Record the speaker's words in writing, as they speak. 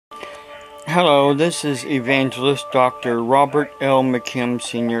Hello, this is Evangelist Dr. Robert L. McKim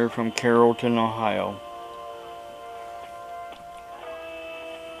Sr. from Carrollton, Ohio.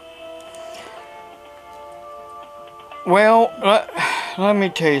 Well, let me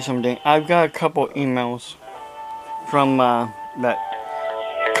tell you something. I've got a couple emails from that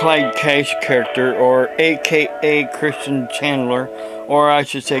Clyde Cash character, or aka Christian Chandler, or I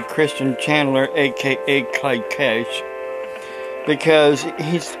should say Christian Chandler, aka Clyde Cash, because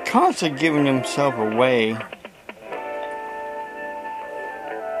he's constantly giving himself away.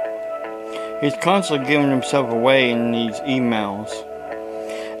 He's constantly giving himself away in these emails.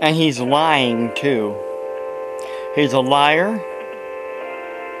 And he's lying too. He's a liar.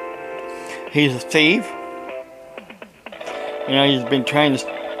 He's a thief. You know, he's been trying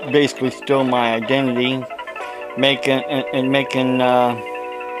to basically steal my identity,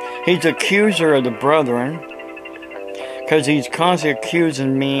 he's accuser of the brethren, because he's constantly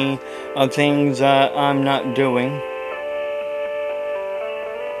accusing me of things I'm not doing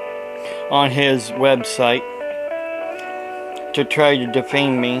on his website to try to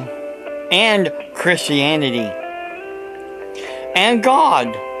defame me and Christianity and God.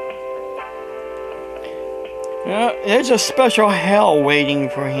 You know, there's a special hell waiting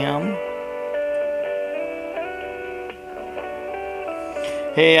for him.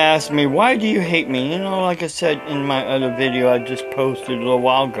 He asked me, why do you hate me? You know, like I said in my other video I just posted a little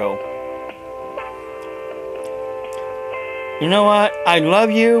while ago. You know what? I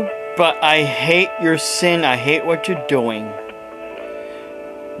love you, but I hate your sin. I hate what you're doing.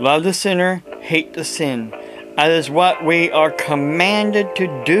 Love the sinner, hate the sin. That is what we are commanded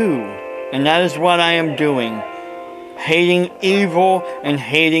to do. And that is what I am doing. Hating evil and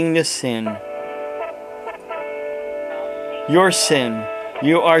hating the sin. Your sin.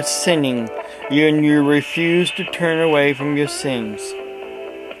 You are sinning. And you refuse to turn away from your sins.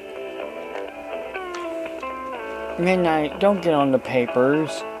 Midnight, don't get on the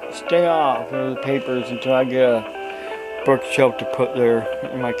papers. Stay off of the papers until I get a bookshelf to put there.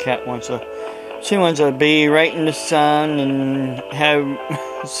 My cat wants she wants to be right in the sun and have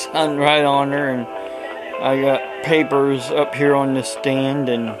sun right on her, and I got papers up here on the stand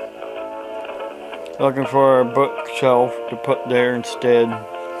and looking for a bookshelf to put there instead.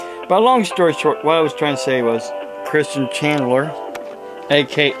 But long story short, what I was trying to say was Christian Chandler,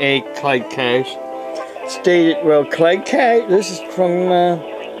 aka Clyde Cash, stated, well, Clyde Cash, this is from, well,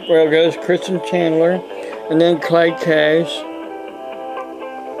 it goes Christian Chandler, and then Clyde Cash.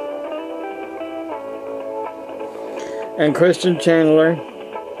 And Christian Chandler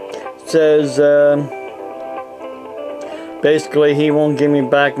says, basically he won't give me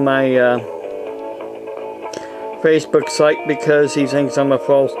back my Facebook site because he thinks I'm a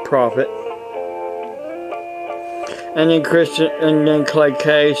false prophet. And then Clyde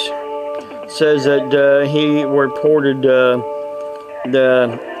Cash says that he reported the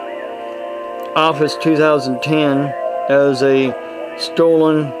Office 2010 as a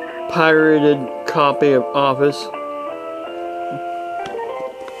stolen, pirated copy of Office.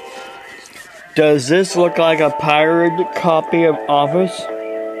 Does this look like a pirated copy of Office?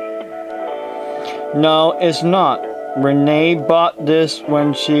 No, it's not. Renee bought this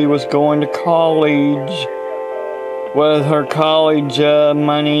when she was going to college with her college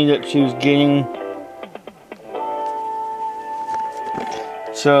money that she was getting.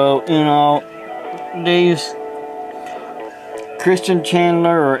 So, you know, these Christian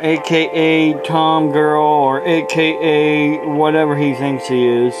Chandler, or aka Tom Girl, or aka whatever he thinks he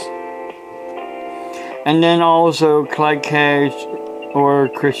is. And then also Clyde Cash or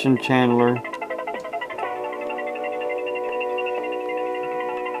Christian Chandler.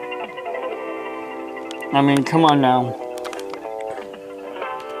 I mean, come on now.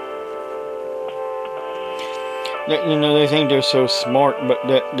 You know, they think they're so smart, but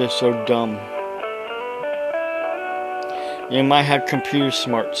they're so dumb. You might have computer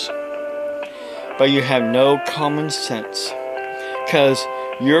smarts, but you have no common sense. Because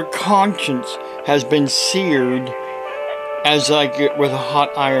your conscience has been seared as like with a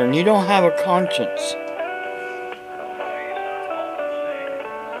hot iron. You don't have a conscience.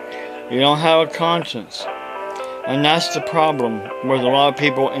 You don't have a conscience. And that's the problem with a lot of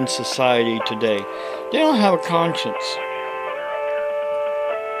people in society today. They don't have a conscience.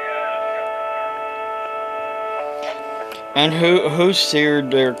 And who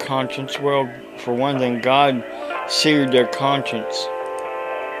seared their conscience? Well, for one thing, God seared their conscience.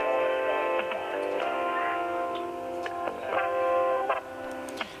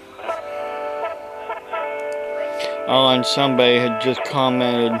 Oh, and somebody had just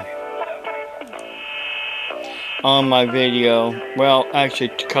commented on my video. Well, actually,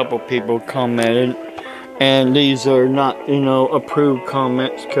 a couple people commented, and these are not, you know, approved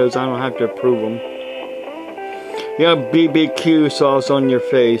comments because I don't have to approve them. You have BBQ sauce on your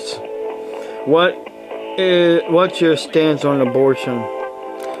face. What's your stance on abortion?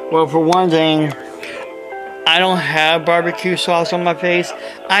 Well, for one thing, I don't have barbecue sauce on my face.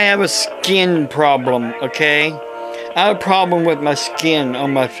 I have a skin problem, okay? I have a problem with my skin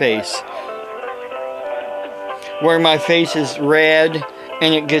on my face, where my face is red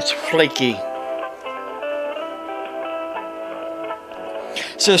and it gets flaky.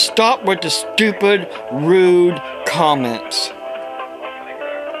 So stop with the stupid, rude comments.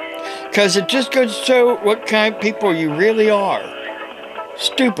 Because it just goes to show what kind of people you really are.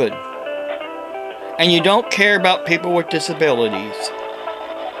 Stupid. And you don't care about people with disabilities.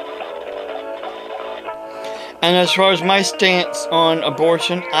 And as far as my stance on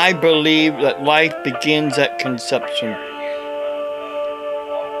abortion, I believe that life begins at conception.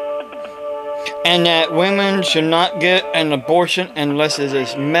 And that women should not get an abortion unless it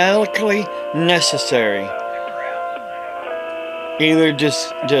is medically necessary. Either just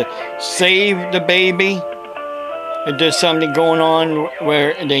to save the baby, if there's something going on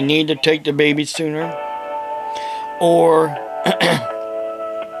where they need to take the baby sooner, or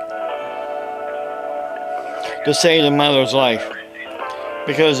to save the mother's life.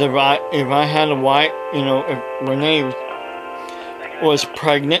 Because if I had a wife, you know, if Renee was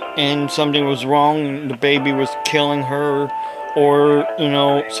pregnant and something was wrong, the baby was killing her, or, you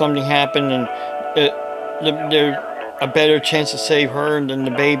know, something happened and there's a better chance to save her than the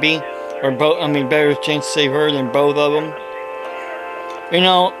baby, or both. I mean, better chance to save her than both of them. You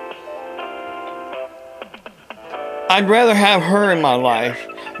know, I'd rather have her in my life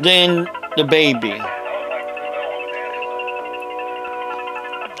than the baby.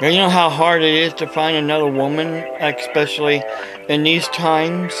 You know how hard it is to find another woman, especially in these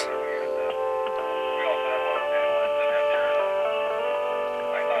times?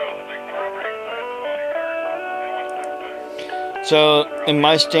 So, in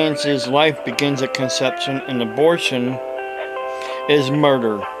my stance is life begins at conception, and abortion is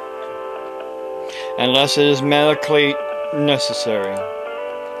murder. Unless it is medically necessary.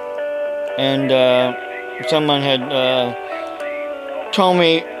 And someone had told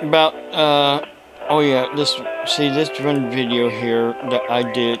me about, oh yeah, this one video here that I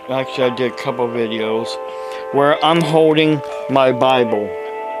did. Actually, I did a couple videos where I'm holding my Bible.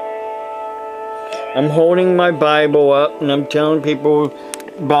 I'm holding my Bible up and I'm telling people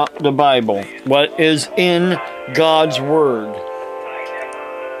about the Bible. What is in God's Word.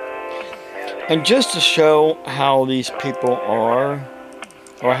 And just to show how these people are,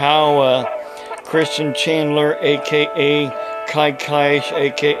 or how Christian Chandler, aka Kai Kaish,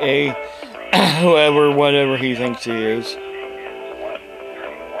 aka whoever, whatever he thinks he is.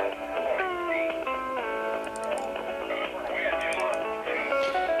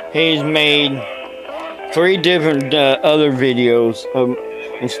 He's made 3 different other videos of,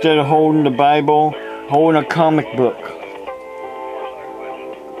 instead of holding the Bible, holding a comic book.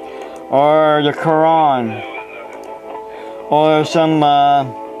 Or the Quran. Or some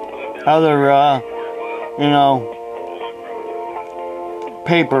other, you know,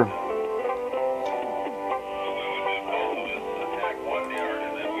 paper.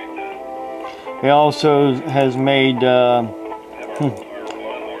 He also has made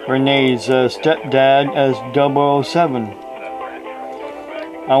Renee's stepdad as 007.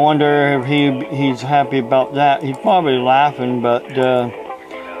 I wonder if he's happy about that. He's probably laughing, but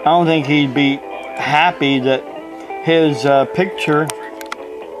I don't think he'd be happy that his picture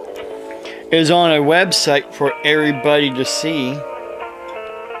is on a website for everybody to see.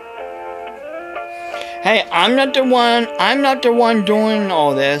 Hey, I'm not the one doing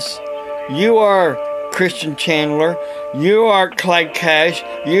all this. You are Christian Chandler. You are Clyde Cash.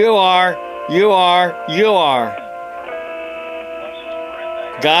 You are.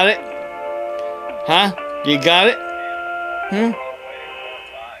 Got it? Huh? You got it?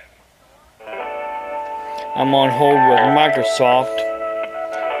 I'm on hold with Microsoft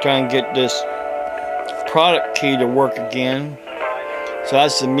trying to get this product key to work again. So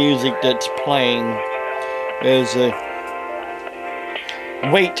that's the music that's playing. Is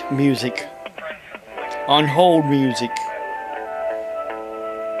wait music. On hold music.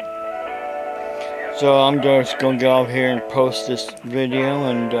 So I'm just gonna get off here and post this video,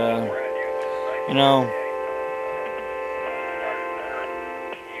 and you know,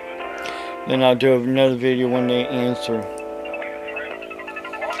 then I'll do another video when they answer.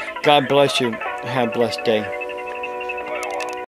 God bless you. Have a blessed day.